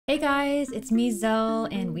Hey guys, it's me Zell,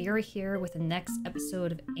 and we are here with the next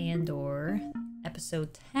episode of Andor, episode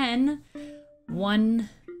 10, One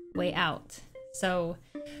Way Out. So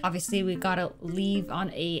obviously we gotta leave on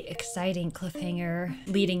a exciting cliffhanger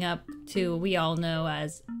leading up to we all know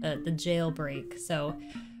as the jailbreak. So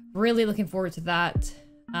really looking forward to that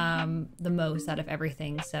the most out of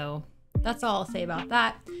everything. So that's all I'll say about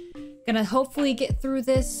that. Gonna hopefully get through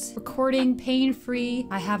this recording pain-free.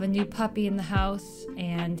 I have a new puppy in the house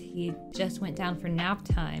and he just went down for nap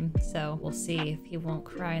time. So we'll see if he won't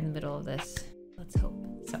cry in the middle of this. Let's hope.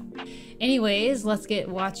 So anyways, let's get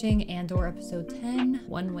watching Andor episode 10,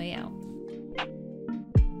 One Way Out.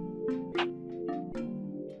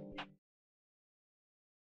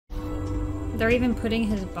 They're even putting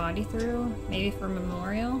his body through, maybe for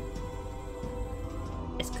memorial.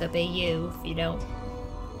 This could be you if you don't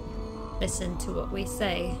listen to what we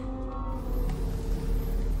say.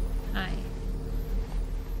 Hi.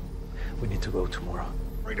 We need to go tomorrow.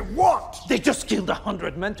 Afraid of what? They just killed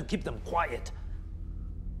 100 men to keep them quiet.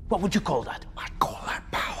 What would you call that? I'd call that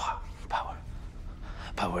power. Power.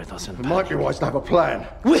 Power doesn't It might be wise to have a plan.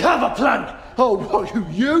 We have a plan! Oh, what,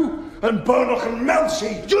 you and Burnock and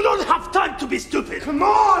Melchi? You don't have time to be stupid! Come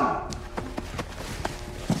on!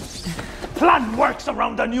 Plan works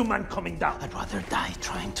around a new man coming down. I'd rather die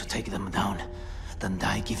trying to take them down than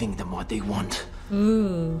die giving them what they want.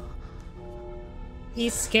 Ooh.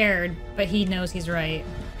 He's scared, but he knows he's right.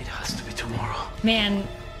 It has to be tomorrow. Man,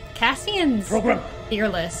 Cassian's Program.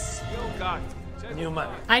 fearless. New man.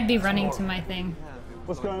 I'd be running to my thing.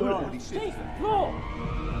 What's going on? What's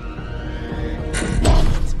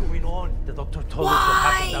going on? The doctor told us what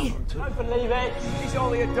happened down on two. Don't believe it. He's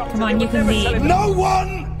only a doctor. Come on, you can leave. No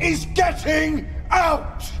one is getting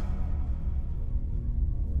out!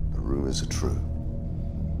 The rumors are true.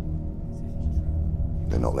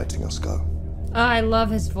 They're not letting us go. Oh, I love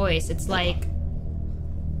his voice. It's like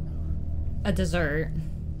a dessert.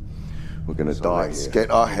 We're gonna die here. Get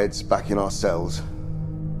our heads back in our cells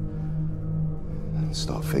and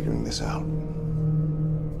start figuring this out.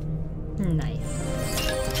 Nice.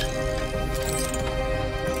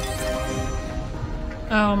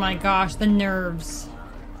 Oh my gosh, the nerves.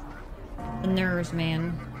 The nerves,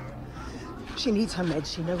 man. She needs her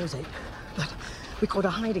meds, she knows it. But we caught her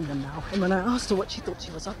hiding them now. And when I asked her what she thought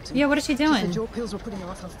she was up to... Yeah, what is she She doing? said your pills were putting her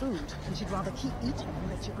off her food. And she'd rather keep eating than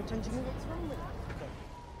let you pretend you knew what's wrong with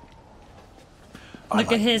her.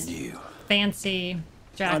 Look at his fancy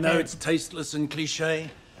jacket. I know it's tasteless and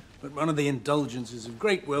cliche, but one of the indulgences of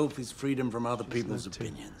great wealth is freedom from other people's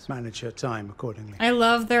opinions. Manage your time accordingly. I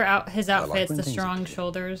love his outfits, when the things strong are clear.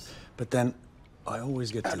 shoulders. But then, I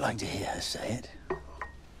always get to I'd like to hear her say it.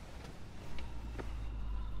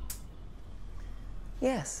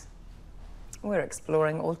 Yes. We're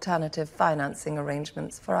exploring alternative financing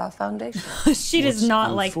arrangements for our foundation. She does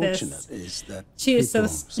not like this. Unfortunate is that She is so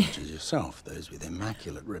people such as yourself, those with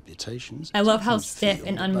immaculate reputations, I love how sometimes stiff feel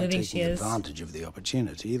and that by unmoving she taking is. advantage of the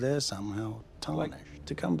opportunity, they're somehow tarnished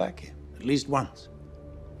to come back here, at least once.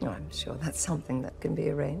 I'm sure that's something that can be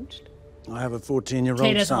arranged. I have a 14-year-old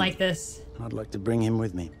Kay doesn't son. like this. I'd like to bring him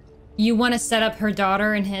with me. You want to set up her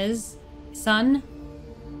daughter and his son?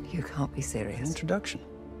 You can't be An serious. introduction.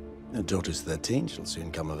 Her daughter's 13, she'll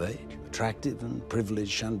soon come of age. Attractive and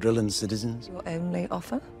privileged Chandrillan citizens. Your only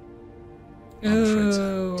offer? I'm afraid so.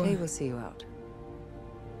 Ooh. Tay will see you out.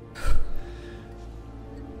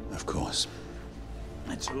 Of course.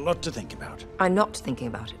 It's a lot to think about. I'm not thinking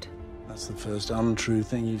about it. That's the first untrue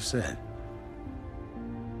thing you've said.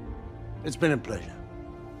 It's been a pleasure.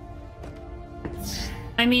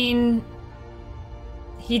 I mean,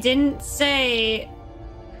 he didn't say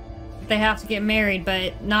they have to get married,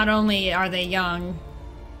 but not only are they young,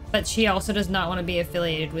 but she also does not want to be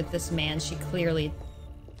affiliated with this man she clearly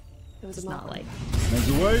does not like. There's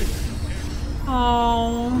a way.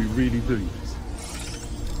 Oh. We really do.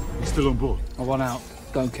 You still on board? I want out.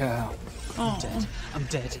 Don't care how. Oh. I'm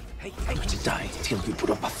dead. Hey, don't die till you put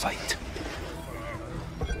up a fight.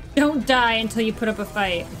 Don't die until you put up a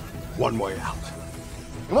fight. One way out.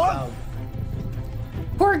 Come on!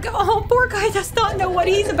 Poor guy does not know what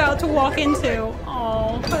he's about to walk into.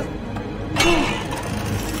 Oh.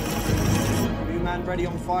 New man ready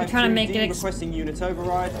on 5. They're trying to make it requesting unit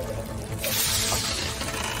override.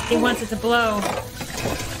 He wants it to blow.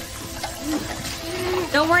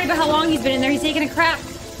 Don't worry about how long he's been in there. He's taking a crap.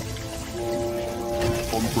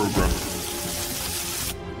 On program.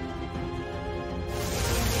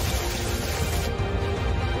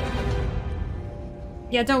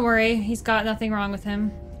 Yeah, don't worry. He's got nothing wrong with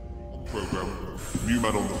him. On program. New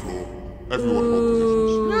man on the floor. Everyone hold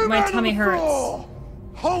Ooh, positions. my tummy hurts.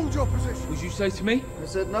 Hold your position. What did you say to me? I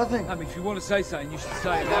said nothing. If you want to say something, you should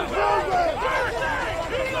say it now.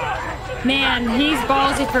 Man, he's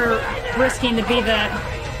ballsy for risking to be the...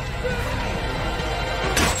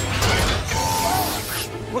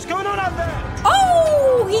 What's going on out there?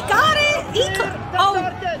 Oh, he got it! Oh.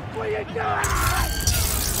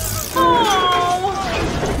 Oh.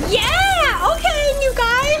 Yeah! Okay, new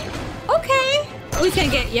guy. Okay. Oh, he's gonna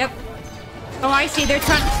get, yep. Oh, I see, they're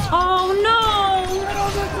trying... Oh, no! Get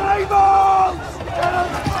on the table!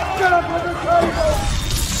 Get up on the table!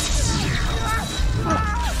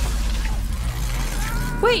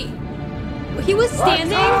 Wait. He was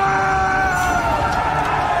standing?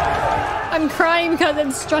 I'm crying because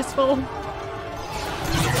it's stressful.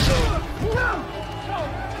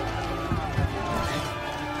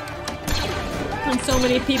 And so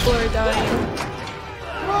many people are dying.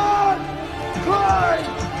 Run!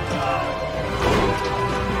 Climb!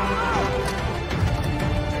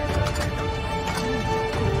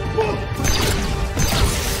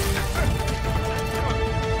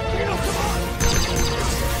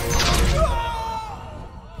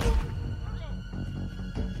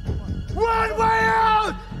 One way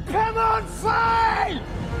out! Come on, fight!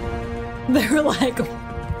 They're like,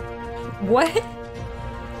 what?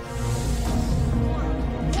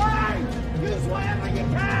 Use whatever you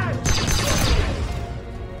can!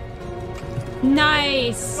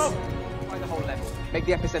 Nice. Try the whole left. Make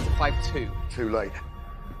the epicenter 5-2. Too late.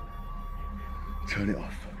 Turn it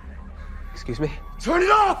off. Excuse me? Turn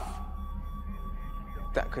it off!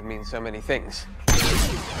 That could mean so many things.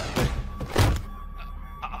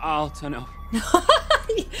 I'll turn it off.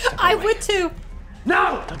 I would too.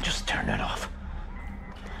 No! Don't just turn it off.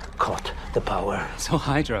 Cut the power. So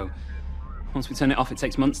hydro. Once we turn it off, it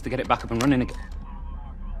takes months to get it back up and running again.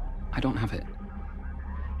 I don't have it.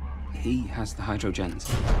 He has the hydrogens.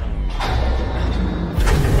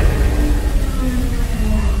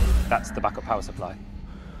 That's the backup power supply.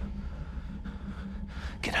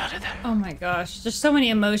 Get out of there. Oh my gosh, there's so many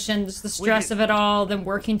emotions, the stress of it all, them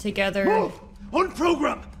working together. Move! On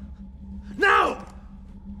program! Now!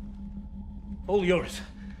 All yours.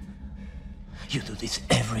 You do this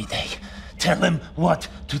every day. Tell him what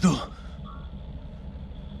to do.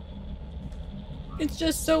 It's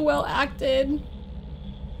just so well acted.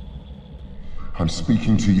 I'm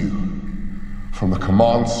speaking to you from the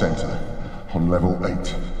command center on level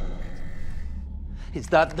 8. Is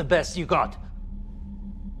that the best you got?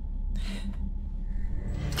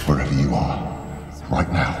 Wherever you are, right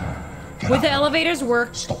now. Would the elevators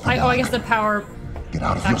work? I guess the power. Get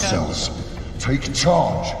out of your cells. Take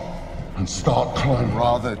charge and start climbing.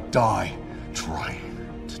 Rather die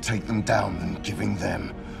trying to take them down than giving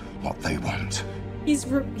them what they want. He's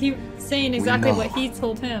saying exactly know. what he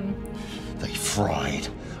told him. They fried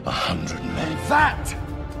 100 men. That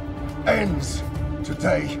ends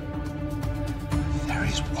today. There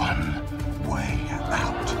is one way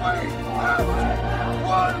out.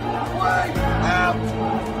 One way out!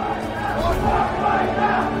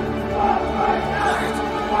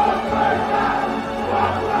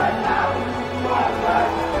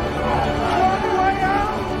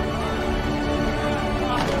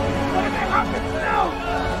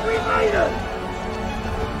 We made it!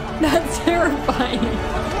 That's terrifying.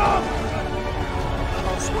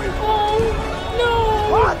 Oh, no!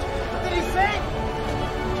 What? Did he sink?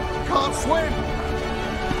 Can't swim!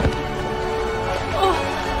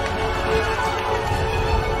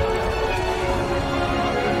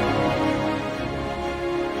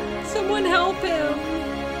 Someone help him.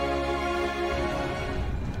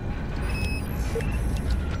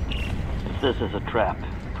 If this is a trap,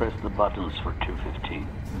 press the buttons for 215.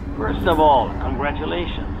 First of all,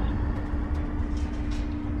 congratulations.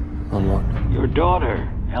 On what? Your daughter,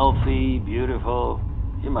 healthy, beautiful.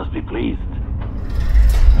 You must be pleased.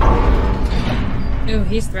 Ooh,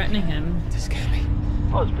 he's threatening him. This scared me.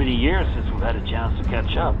 Well, it's been a year since we've had a chance to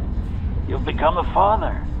catch up. You've become a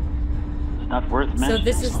father. It's not worth mentioning. So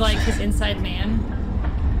this is like his inside man?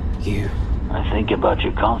 I think about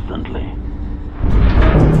you constantly.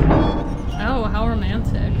 Oh, how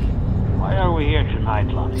romantic. Why are we here tonight,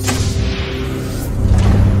 Lonnie?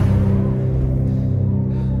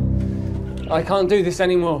 I can't do this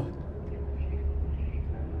anymore.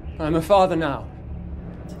 I'm a father now.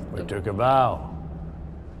 We took a vow.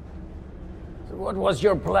 So what was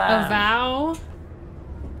your plan? A vow?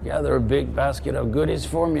 Gather a big basket of goodies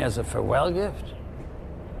for me as a farewell gift?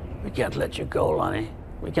 We can't let you go, Lonnie.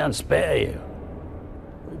 We can't spare you.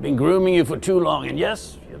 We've been grooming you for too long, and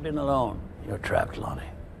yes, you've been alone. You're trapped, Lonnie.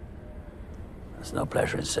 There's no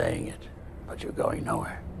pleasure in saying it, but you're going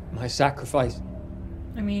nowhere. My sacrifice.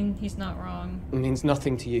 I mean, he's not wrong. means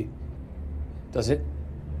nothing to you, does it?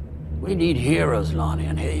 We need heroes, Lonnie,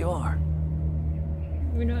 and here you are.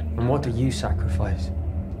 We're not. And what do you sacrifice?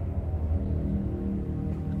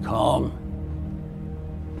 Calm.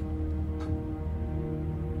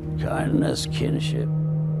 Kindness, kinship,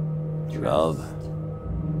 love.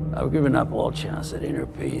 I've given up all chance at inner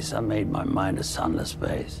peace. I made my mind a sunless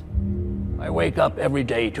space. I wake up every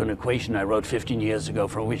day to an equation I wrote 15 years ago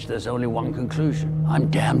from which there's only one conclusion. I'm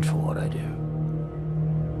damned for what I do.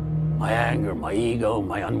 My anger, my ego,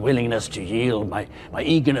 my unwillingness to yield, my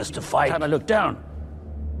eagerness to fight. Time I look down,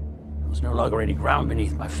 there's no longer any ground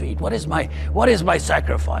beneath my feet. What is my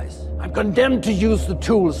sacrifice? I'm condemned to use the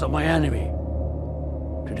tools of my enemy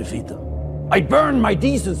to defeat them. I burn my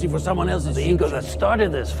decency for someone else's ego. That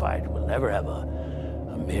started this fight will never have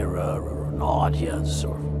a mirror or an audience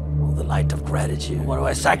or the light of gratitude. What do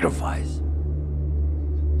I sacrifice?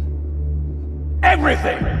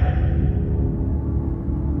 Everything!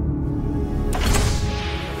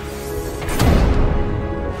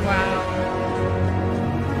 Wow.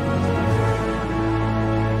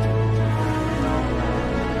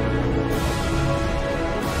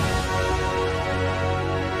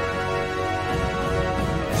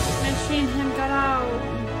 Machine him got out.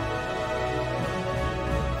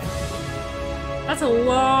 That's a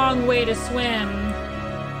long way to swim.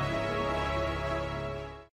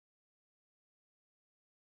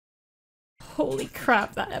 Holy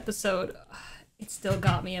crap, that episode. It still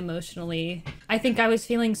got me emotionally. I think I was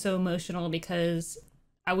feeling so emotional because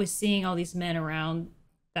I was seeing all these men around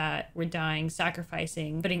that were dying,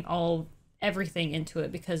 sacrificing, putting everything into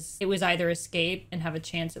it because it was either escape and have a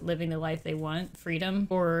chance at living the life they want, freedom,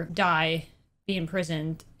 or die, be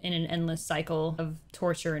imprisoned in an endless cycle of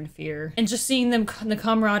torture and fear. And just seeing them, the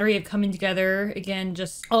camaraderie of coming together again,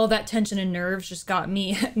 just all that tension and nerves just got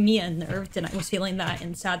me unnerved, and I was feeling that,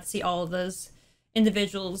 and sad to see all of those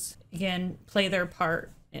individuals again play their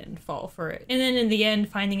part and fall for it. And then in the end,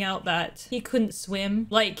 finding out that he couldn't swim.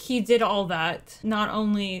 Like, he did all that, not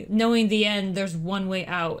only knowing the end, there's one way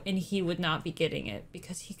out, and he would not be getting it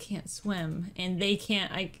because he can't swim. And they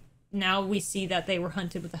can't, now we see that they were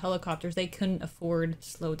hunted with the helicopters. They couldn't afford to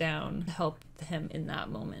slow down to help him in that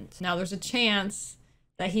moment. Now there's a chance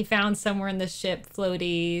that he found somewhere in the ship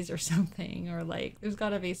floaties or something, or like there's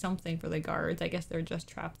gotta be something for the guards. I guess they're just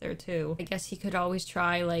trapped there too. I guess he could always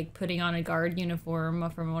try like putting on a guard uniform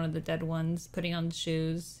from one of the dead ones, putting on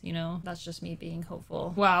shoes, you know. That's just me being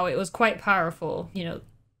hopeful. Wow, it was quite powerful, you know,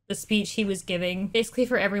 the speech he was giving basically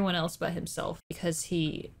for everyone else but himself, because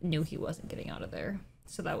he knew he wasn't getting out of there.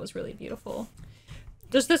 So that was really beautiful.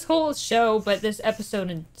 Just this whole show, but this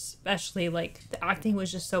episode especially, like the acting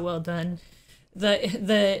was just so well done.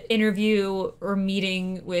 The interview or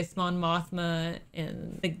meeting with Mon Mothma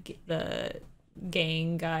and the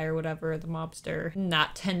gang guy or whatever, the mobster, and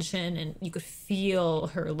that tension, and you could feel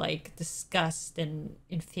her like disgust and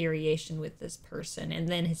infuriation with this person, and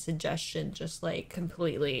then his suggestion just like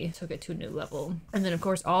completely took it to a new level. And then of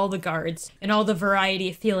course all the guards and all the variety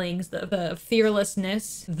of feelings, the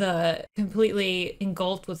fearlessness, the completely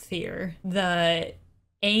engulfed with fear, the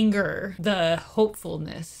anger, the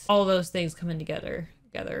hopefulness, all those things coming together.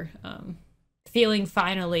 Feeling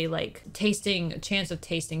finally like a chance of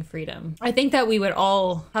tasting freedom. I think that we would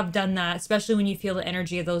all have done that, especially when you feel the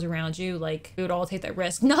energy of those around you. Like, we would all take that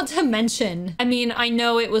risk. Not to mention, I mean, I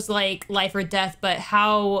know it was like life or death, but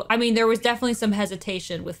there was definitely some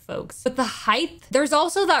hesitation with folks. But the height, there's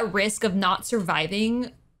also that risk of not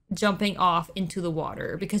surviving jumping off into the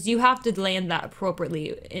water, because you have to land that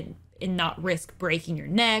appropriately and not risk breaking your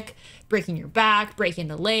neck, breaking your back, breaking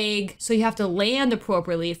the leg. So you have to land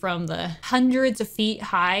appropriately from the hundreds of feet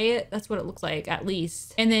high. That's what it looked like, at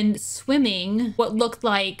least. And then swimming what looked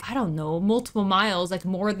like, I don't know, multiple miles, like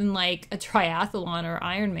more than like a triathlon or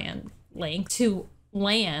Ironman length to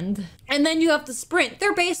land. And then you have to sprint.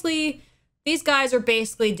 These guys are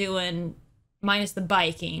basically doing, minus the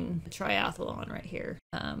biking, a triathlon right here.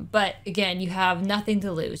 But again, you have nothing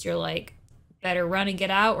to lose. You're like, better run and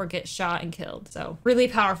get out or get shot and killed. So really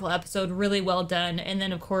powerful episode, really well done. And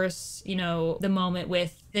then of course, you know, the moment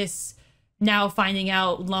with this, now finding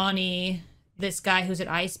out Lonnie, this guy who's an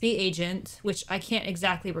ISB agent, which I can't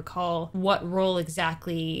exactly recall what role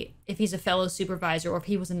exactly, if he's a fellow supervisor or if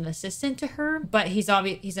he was an assistant to her, but he's an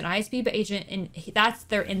ISB agent, and that's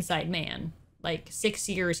their inside man. Like 6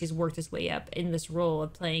 years he's worked his way up in this role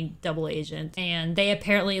of playing double agent. And they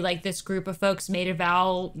apparently, like, this group of folks made a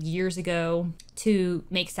vow years ago to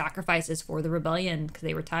make sacrifices for the rebellion because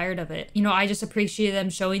they were tired of it. You know, I just appreciate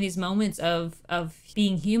them showing these moments of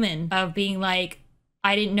being human, of being like,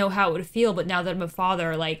 I didn't know how it would feel, but now that I'm a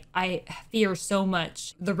father, like, I fear so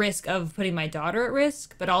much the risk of putting my daughter at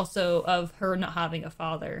risk, but also of her not having a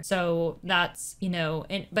father. So that's, you know,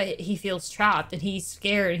 but he feels trapped and he's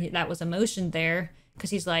scared. That was emotion there, because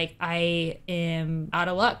he's like, I am out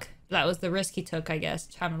of luck. That was the risk he took, I guess,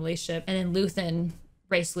 to have a relationship. And then Luthen,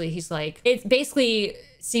 basically, he's like, it basically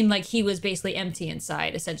seemed like he was basically empty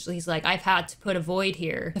inside. Essentially, he's like, I've had to put a void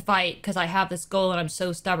here to fight because I have this goal and I'm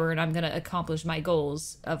so stubborn. I'm gonna accomplish my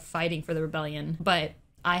goals of fighting for the rebellion, but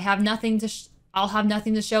I have nothing to I'll have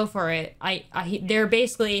nothing to show for it. They're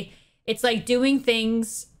basically, it's like doing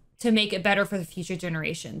things to make it better for the future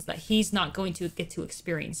generations, that he's not going to get to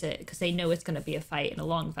experience it because they know it's going to be a fight and a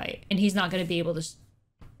long fight, and he's not going to be able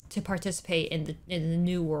to participate in the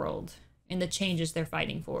new world and the changes they're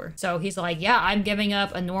fighting for. So he's like, yeah, I'm giving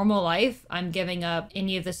up a normal life. I'm giving up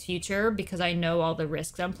any of this future because I know all the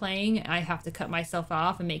risks I'm playing. I have to cut myself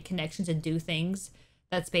off and make connections and do things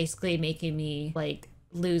that's basically making me like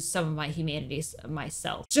lose some of my humanity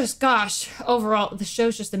myself. Just gosh, overall, the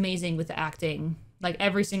show's just amazing with the acting. Like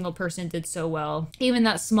every single person did so well. Even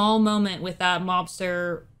that small moment with that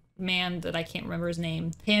mobster man that I can't remember his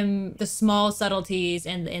name, him, the small subtleties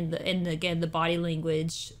and again the body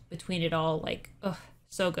language between it all, like, oh,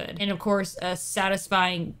 so good. And of course, a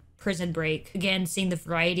satisfying prison break, again seeing the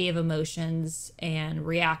variety of emotions and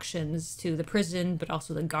reactions to the prison, but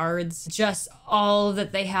also the guards, just all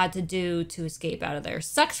that they had to do to escape out of there.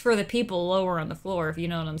 Sucks for the people lower on the floor, if you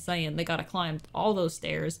know what I'm saying. They gotta climb all those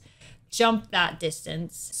stairs, jump that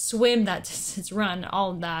distance, swim that distance, run,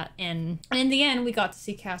 all of that. And in the end, we got to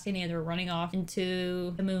see Cassie and Andor running off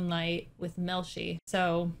into the moonlight with Melshi.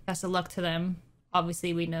 So best of luck to them.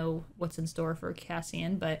 Obviously, we know what's in store for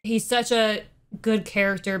Cassian, but he's such a good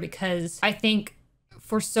character because I think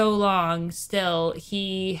for so long still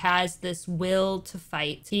he has this will to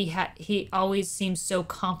fight. He always seems so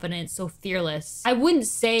confident, so fearless. I wouldn't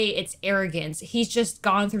say it's arrogance. He's just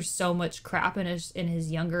gone through so much crap in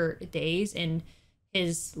his younger days, in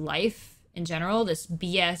his life in general, this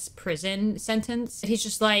BS prison sentence. He's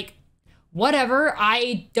just like, whatever,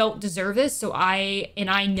 I don't deserve this, so I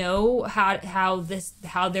know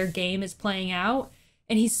how their game is playing out.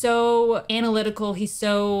 And he's so analytical, he's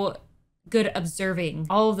so good at observing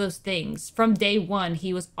all of those things. From day one,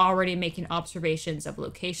 he was already making observations of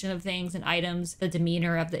location of things and items, the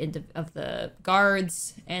demeanor of the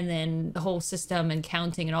guards, and then the whole system and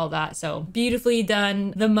counting and all that. So beautifully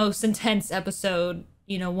done. The most intense episode,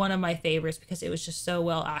 you know, one of my favorites because it was just so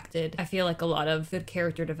well acted. I feel like a lot of good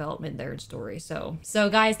character development there in story. So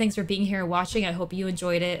guys, thanks for being here and watching. I hope you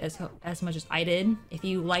enjoyed it as much as I did. If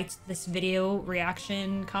you liked this video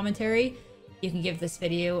reaction commentary, you can give this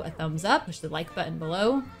video a thumbs up, push the like button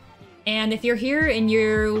below. And if you're here and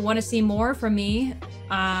you want to see more from me,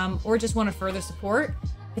 or just want to further support,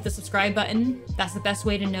 hit the subscribe button. That's the best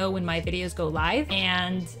way to know when my videos go live.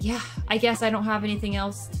 And yeah, I guess I don't have anything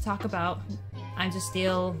else to talk about. I'm just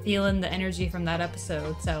still feeling the energy from that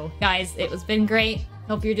episode. So guys, it's been great.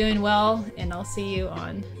 Hope you're doing well, and I'll see you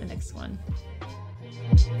on the next one.